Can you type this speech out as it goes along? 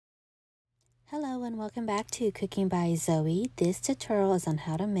Hello and welcome back to Cooking by Zoe. This tutorial is on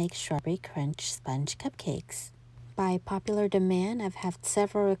how to make strawberry crunch sponge cupcakes. By popular demand, I've had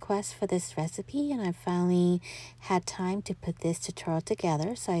several requests for this recipe and I finally had time to put this tutorial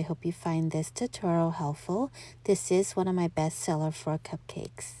together, so I hope you find this tutorial helpful. This is one of my best sellers for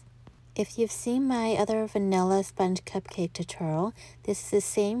cupcakes. If you've seen my other vanilla sponge cupcake tutorial, this is the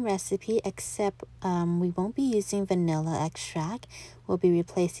same recipe except we won't be using vanilla extract. We'll be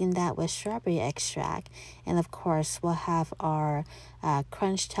replacing that with strawberry extract. And of course, we'll have our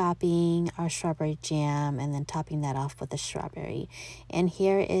crunch topping, our strawberry jam, and then topping that off with the strawberry. And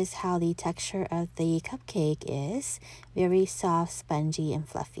here is how the texture of the cupcake is. Very soft, spongy, and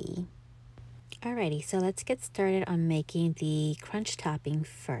fluffy. Alrighty, so let's get started on making the crunch topping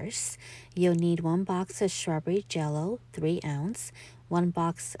first. You'll need 1 box of strawberry jello, 3 ounce, 1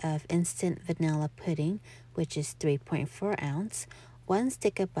 box of instant vanilla pudding, which is 3.4 ounce, 1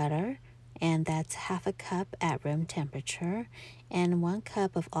 stick of butter, and that's half a cup at room temperature, and 1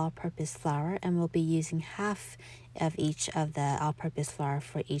 cup of all-purpose flour, and we'll be using half of each of the all-purpose flour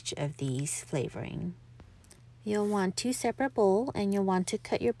for each of these flavoring. You'll want 2 separate bowls, and you'll want to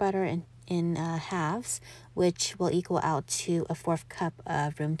cut your butter in halves, which will equal out to a 1/4 cup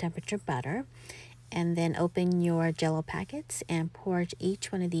of room temperature butter. And then open your jello packets and pour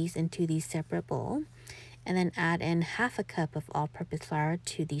each one of these into the separate bowl. And then add in half a cup of all-purpose flour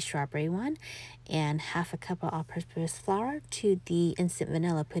to the strawberry one and half a cup of all-purpose flour to the instant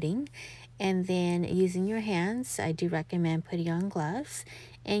vanilla pudding. And then using your hands, I do recommend putting on gloves,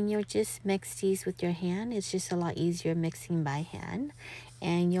 and you'll just mix these with your hand. It's just a lot easier mixing by hand.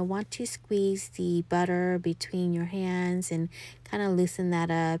 And you'll want to squeeze the butter between your hands and kind of loosen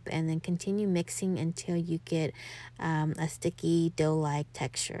that up, and then continue mixing until you get a sticky dough-like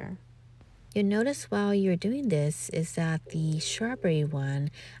texture. You'll notice while you're doing this is that the strawberry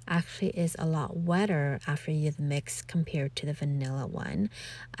one actually is a lot wetter after you've mixed compared to the vanilla one.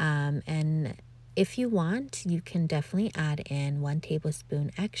 And if you want, you can definitely add in 1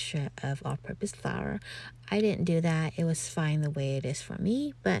 tablespoon extra of all-purpose flour. I didn't do that. It was fine the way it is for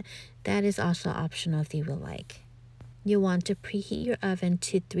me, but that is also optional if you would like. You'll want to preheat your oven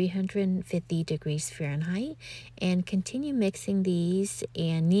to 350 degrees Fahrenheit and continue mixing these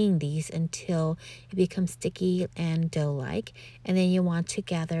and kneading these until it becomes sticky and dough-like. And then you want to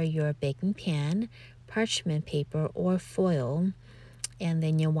gather your baking pan, parchment paper, or foil. And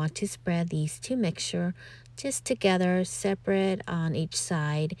then you'll want to spread these two mixture just together, separate on each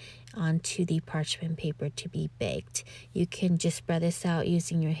side, onto the parchment paper to be baked. You can just spread this out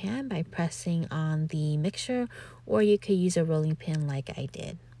using your hand by pressing on the mixture, or you could use a rolling pin like I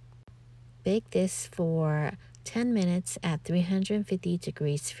did. Bake this for 10 minutes at 350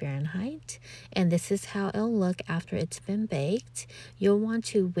 degrees Fahrenheit, and this is how it'll look after it's been baked. You'll want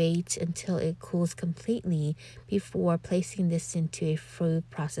to wait until it cools completely before placing this into a food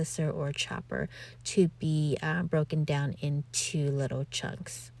processor or chopper to be broken down into little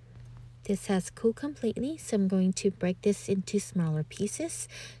chunks. This has cooled completely, so I'm going to break this into smaller pieces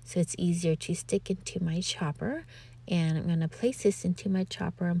so it's easier to stick into my chopper. And I'm going to place this into my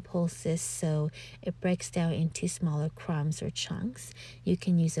chopper and pulse this so it breaks down into smaller crumbs or chunks. You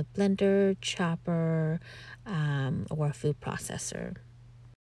can use a blender, chopper, or a food processor.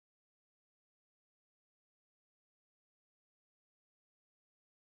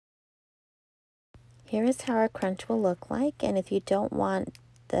 Here is how our crunch will look like, and if you don't want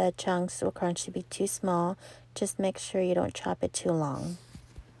the chunks or crunch to be too small, just make sure you don't chop it too long.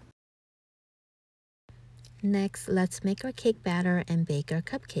 Next, let's make our cake batter and bake our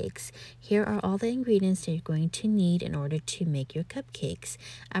cupcakes. Here are all the ingredients that you're going to need in order to make your cupcakes.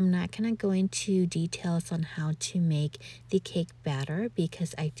 I'm not going to go into details on how to make the cake batter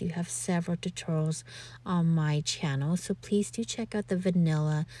because I do have several tutorials on my channel. So please do check out the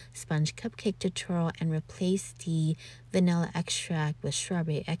vanilla sponge cupcake tutorial and replace the vanilla extract with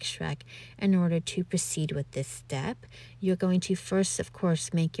strawberry extract in order to proceed with this step. You're going to first, of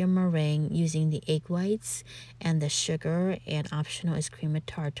course, make your meringue using the egg whites and the sugar, and optional is cream of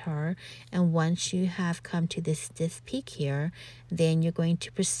tartar. And once you have come to this stiff peak here, then you're going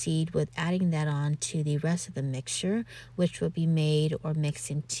to proceed with adding that on to the rest of the mixture, which will be made or mixed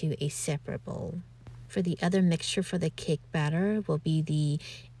into a separate bowl. For the other mixture for the cake batter will be the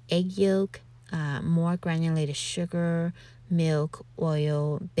egg yolk, more granulated sugar, milk,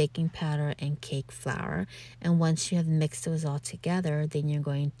 oil, baking powder, and cake flour. And once you have mixed those all together, then you're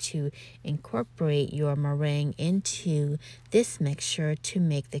going to incorporate your meringue into this mixture to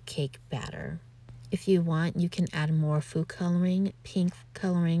make the cake batter. If you want, you can add more food coloring, pink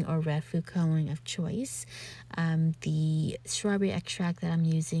coloring or red food coloring of choice. The strawberry extract that I'm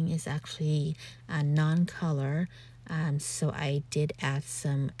using is actually a non-color, so I did add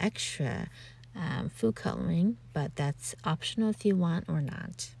some extra food coloring, but that's optional if you want or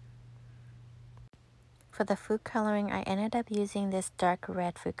not. For the food coloring, I ended up using this dark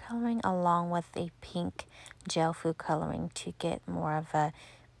red food coloring along with a pink gel food coloring to get more of a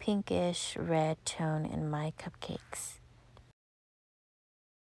pinkish red tone in my cupcakes.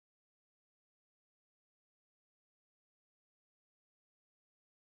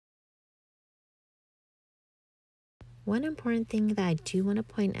 One important thing that I do want to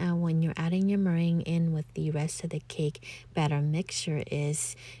point out when you're adding your meringue in with the rest of the cake batter mixture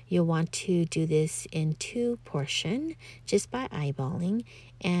is you'll want to do this in 2 portions just by eyeballing.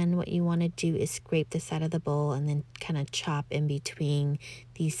 And what you want to do is scrape the side of the bowl and then kind of chop in between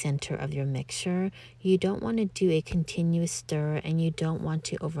the center of your mixture. You don't want to do a continuous stir and you don't want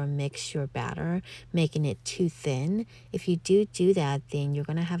to overmix your batter, making it too thin. If you do that, then you're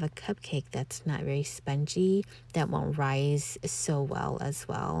going to have a cupcake that's not very spongy, that won't rise so well as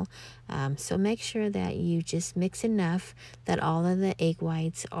well. So make sure that you just mix enough that all of the egg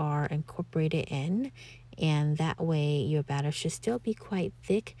whites are incorporated in, and that way your batter should still be quite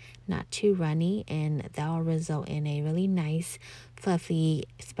thick, not too runny, and that will result in a really nice fluffy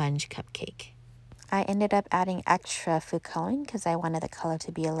sponge cupcake. I ended up adding extra food coloring because I wanted the color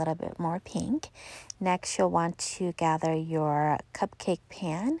to be a little bit more pink. Next, you'll want to gather your cupcake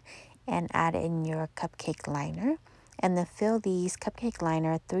pan and add in your cupcake liner, and then fill these cupcake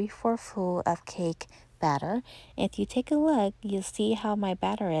liner 3/4 full of cake batter. If you take a look, you'll see how my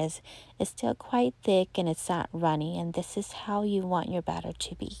batter is. It's still quite thick and it's not runny, and this is how you want your batter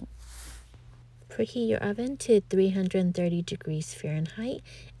to be. Preheat your oven to 330 degrees Fahrenheit,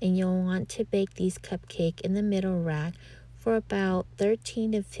 and you'll want to bake these cupcakes in the middle rack for about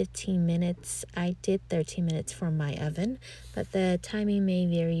 13 to 15 minutes. I did 13 minutes for my oven, but the timing may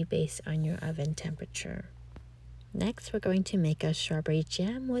vary based on your oven temperature. Next, we're going to make a strawberry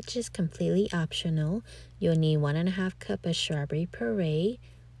jam, which is completely optional. You'll need 1½ cup of strawberry puree,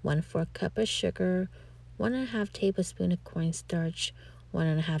 1/4 cup of sugar, 1½ tablespoon of cornstarch,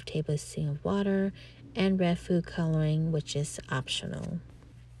 1½ tablespoon of water, and red food coloring, which is optional.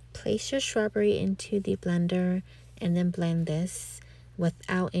 Place your strawberry into the blender and then blend this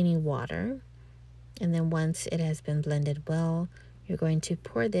without any water. And then once it has been blended well, you're going to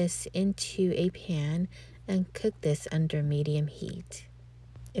pour this into a pan and cook this under medium heat.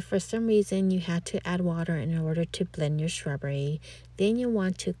 If for some reason you had to add water in order to blend your strawberry, then you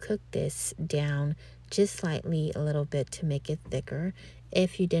want to cook this down just slightly a little bit to make it thicker.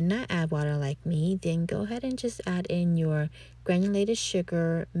 If you did not add water like me, then go ahead and just add in your granulated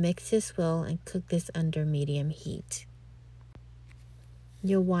sugar, mix this well, and cook this under medium heat.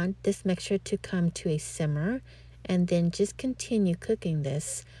 You'll want this mixture to come to a simmer, and then just continue cooking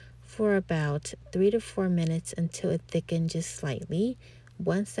this for about 3 to 4 minutes until it thickens just slightly.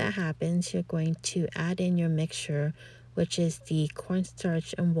 Once that happens, you're going to add in your mixture, which is the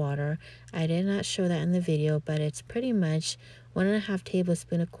cornstarch and water. I did not show that in the video, but it's pretty much 1½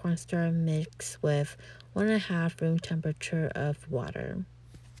 tablespoon of cornstarch mixed with 1½ room temperature of water.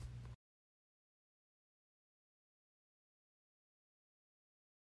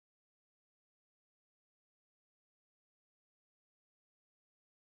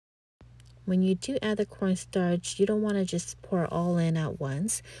 When you do add the cornstarch, you don't want to just pour all in at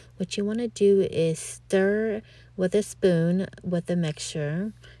once. What you want to do is stir with a spoon with the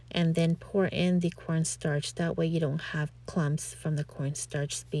mixture and then pour in the cornstarch. That way you don't have clumps from the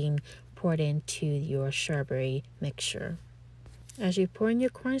cornstarch being poured into your strawberry mixture. As you pour in your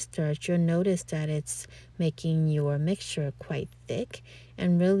cornstarch, you'll notice that it's making your mixture quite thick,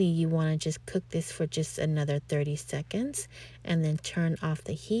 and really you want to just cook this for just another 30 seconds and then turn off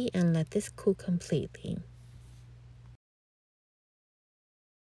the heat and let this cool completely.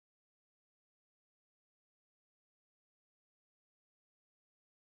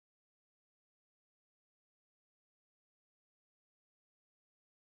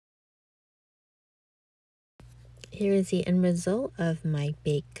 Here is the end result of my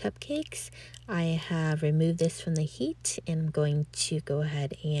baked cupcakes. I have removed this from the heat, and I'm going to go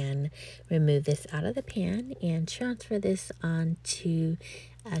ahead and remove this out of the pan and transfer this onto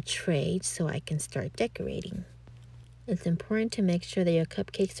a tray so I can start decorating. It's important to make sure that your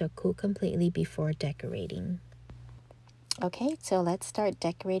cupcakes are cool completely before decorating. Okay, so let's start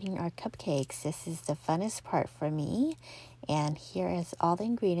decorating our cupcakes. This is the funnest part for me. And here is all the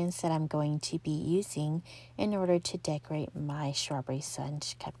ingredients that I'm going to be using in order to decorate my strawberry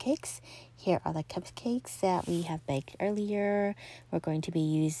sponge cupcakes. Here are the cupcakes that we have baked earlier. We're going to be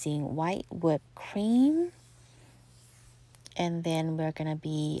using white whipped cream. And then we're going to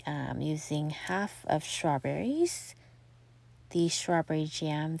be using half of strawberries, the strawberry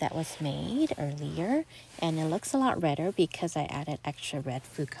jam that was made earlier, and it looks a lot redder because I added extra red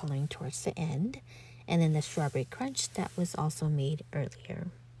food coloring towards the end, and then the strawberry crunch that was also made earlier.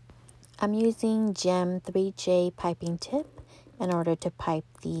 I'm using Gem 3J piping tip in order to pipe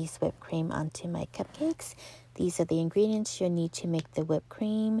these whipped cream onto my cupcakes. These are the ingredients you'll need to make the whipped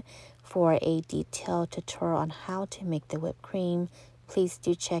cream. For a detailed tutorial on how to make the whipped cream, please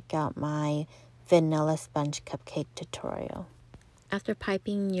do check out my vanilla sponge cupcake tutorial. After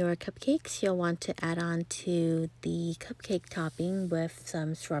piping your cupcakes, you'll want to add on to the cupcake topping with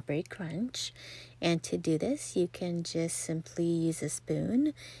some strawberry crunch. And to do this, you can just simply use a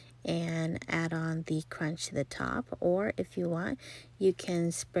spoon and add on the crunch to the top. Or if you want, you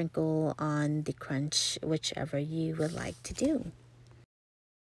can sprinkle on the crunch, whichever you would like to do.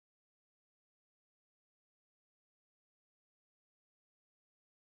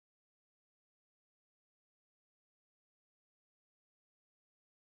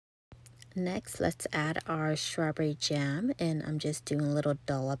 Next, let's add our strawberry jam, and I'm just doing a little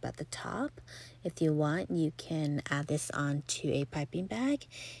dollop at the top. If you want, you can add this onto a piping bag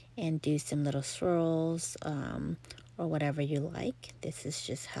and do some little swirls or whatever you like. This is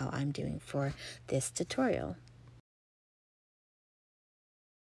just how I'm doing for this tutorial.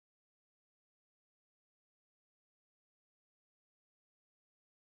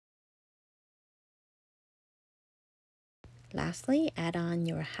 Lastly, add on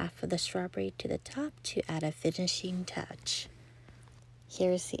your half of the strawberry to the top to add a finishing touch.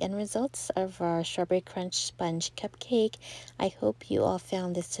 Here's the end results of our strawberry crunch sponge cupcake. I hope you all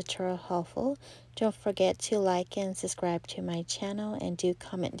found this tutorial helpful. Don't forget to like and subscribe to my channel, and do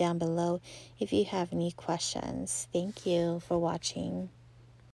comment down below if you have any questions. Thank you for watching.